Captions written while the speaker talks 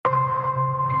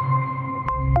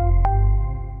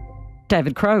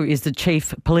David Crowe is the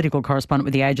chief political correspondent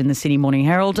with The Age and the Sydney Morning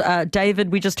Herald. David,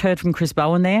 we just heard from Chris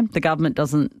Bowen there. The government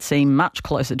doesn't seem much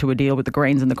closer to a deal with the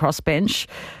Greens and the crossbench.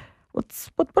 What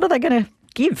are they going to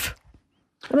give?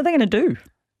 What are they going to do?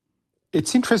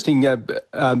 It's interesting,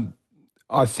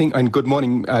 I think, and good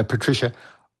morning, Patricia.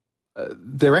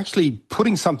 They're actually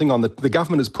putting something on the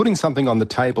government is putting something on the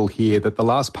table here that the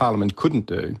last parliament couldn't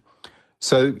do.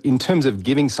 So in terms of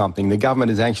giving something, the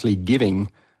government is actually giving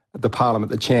the parliament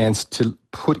the chance to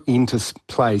put into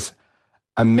place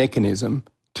a mechanism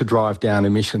to drive down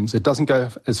emissions. It doesn't go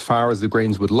as far as the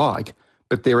Greens would like,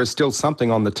 but there is still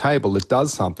something on the table that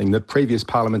does something that previous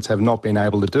parliaments have not been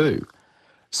able to do.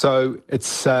 So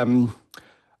it's, the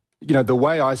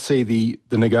way I see the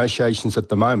negotiations at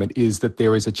the moment is that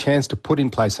there is a chance to put in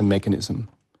place a mechanism.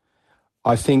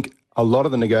 I think a lot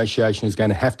of the negotiation is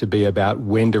going to have to be about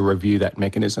when to review that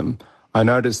mechanism. I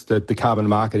noticed that the Carbon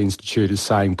Market Institute is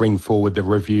saying bring forward the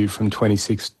review from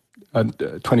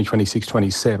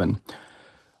 2026-27.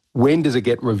 When does it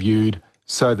get reviewed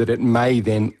so that it may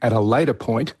then, at a later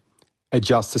point,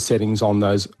 adjust the settings on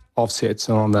those offsets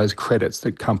and on those credits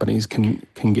that companies can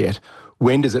get?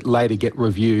 When does it later get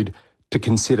reviewed to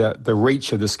consider the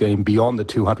reach of the scheme beyond the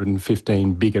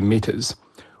 215 big emitters?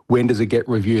 When does it get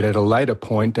reviewed at a later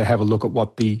point to have a look at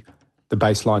what the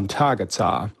baseline targets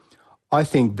are? I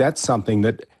think that's something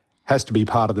that has to be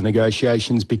part of the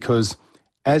negotiations because,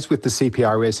 as with the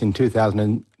CPRS in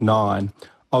 2009,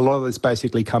 a lot of this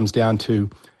basically comes down to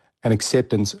an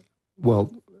acceptance,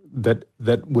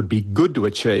 that would be good to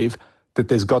achieve, that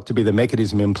there's got to be the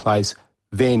mechanism in place.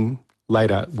 Then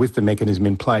later, with the mechanism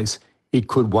in place, it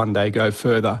could one day go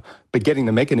further. But getting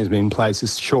the mechanism in place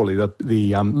is surely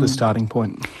the starting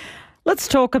point. Let's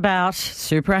talk about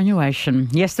superannuation.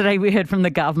 Yesterday we heard from the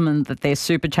government that their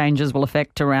super changes will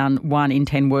affect around 1 in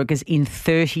 10 workers in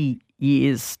 30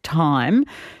 years' time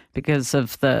because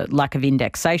of the lack of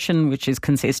indexation, which is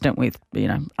consistent with,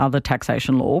 other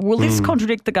taxation law. Will this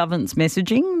contradict the government's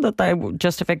messaging that they will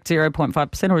just affect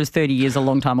 0.5%, or is 30 years a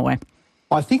long time away?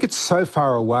 I think it's so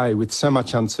far away with so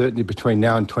much uncertainty between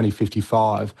now and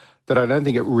 2055 that I don't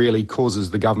think it really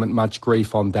causes the government much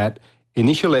grief on that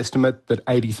initial estimate that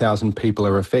 80,000 people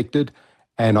are affected.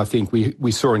 And I think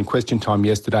we saw in question time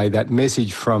yesterday that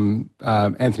message from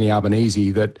Anthony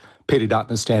Albanese that Peter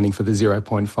Dutton is standing for the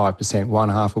 0.5%,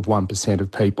 0.5% of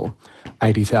people,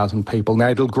 80,000 people.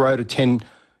 Now it'll grow to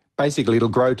it'll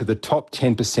grow to the top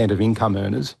 10% of income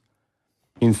earners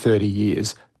in 30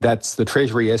 years. That's the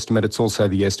Treasury estimate. It's also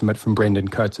the estimate from Brendan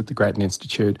Coates at the Grattan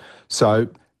Institute. So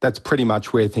that's pretty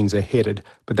much where things are headed.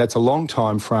 But that's a long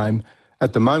time frame.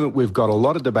 At the moment, we've got a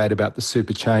lot of debate about the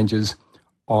super changes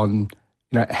on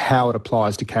how it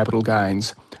applies to capital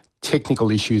gains,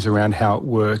 technical issues around how it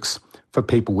works for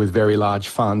people with very large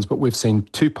funds. But we've seen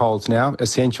 2 polls now,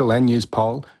 Essential and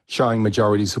Newspoll, showing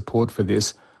majority support for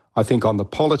this. I think on the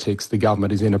politics, the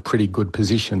government is in a pretty good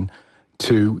position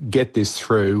to get this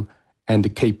through and to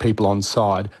keep people on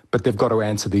side. But they've got to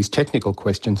answer these technical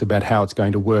questions about how it's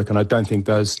going to work, and I don't think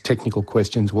those technical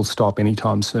questions will stop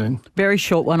anytime soon. Very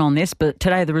short one on this, but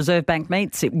today the Reserve Bank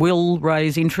meets. It will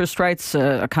raise interest rates.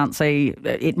 I can't see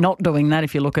it not doing that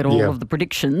if you look at all of the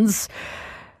predictions.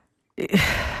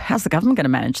 How's the government going to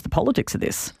manage the politics of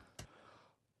this?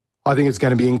 I think it's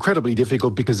going to be incredibly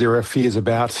difficult because there are fears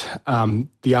about the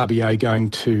RBA going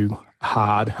too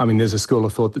hard. I mean, there's a school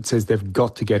of thought that says they've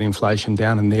got to get inflation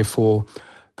down and therefore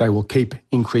they will keep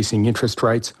increasing interest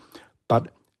rates. But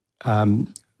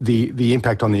the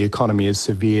impact on the economy is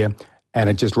severe and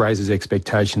it just raises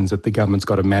expectations that the government's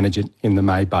got to manage it in the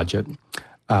May budget.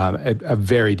 A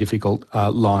very difficult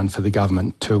line for the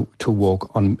government to walk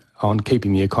on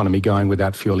keeping the economy going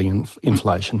without fueling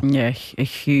inflation. Yeah, a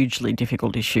hugely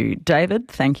difficult issue. David,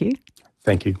 thank you.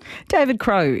 Thank you. David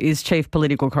Crowe is Chief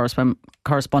Political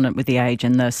Correspondent with The Age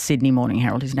and the Sydney Morning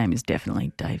Herald. His name is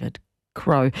definitely David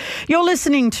Crowe. You're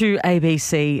listening to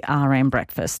ABC RM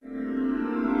Breakfast.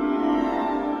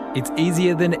 It's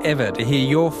easier than ever to hear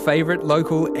your favourite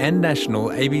local and national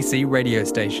ABC radio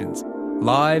stations,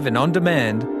 live and on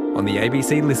demand on the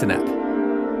ABC Listen app.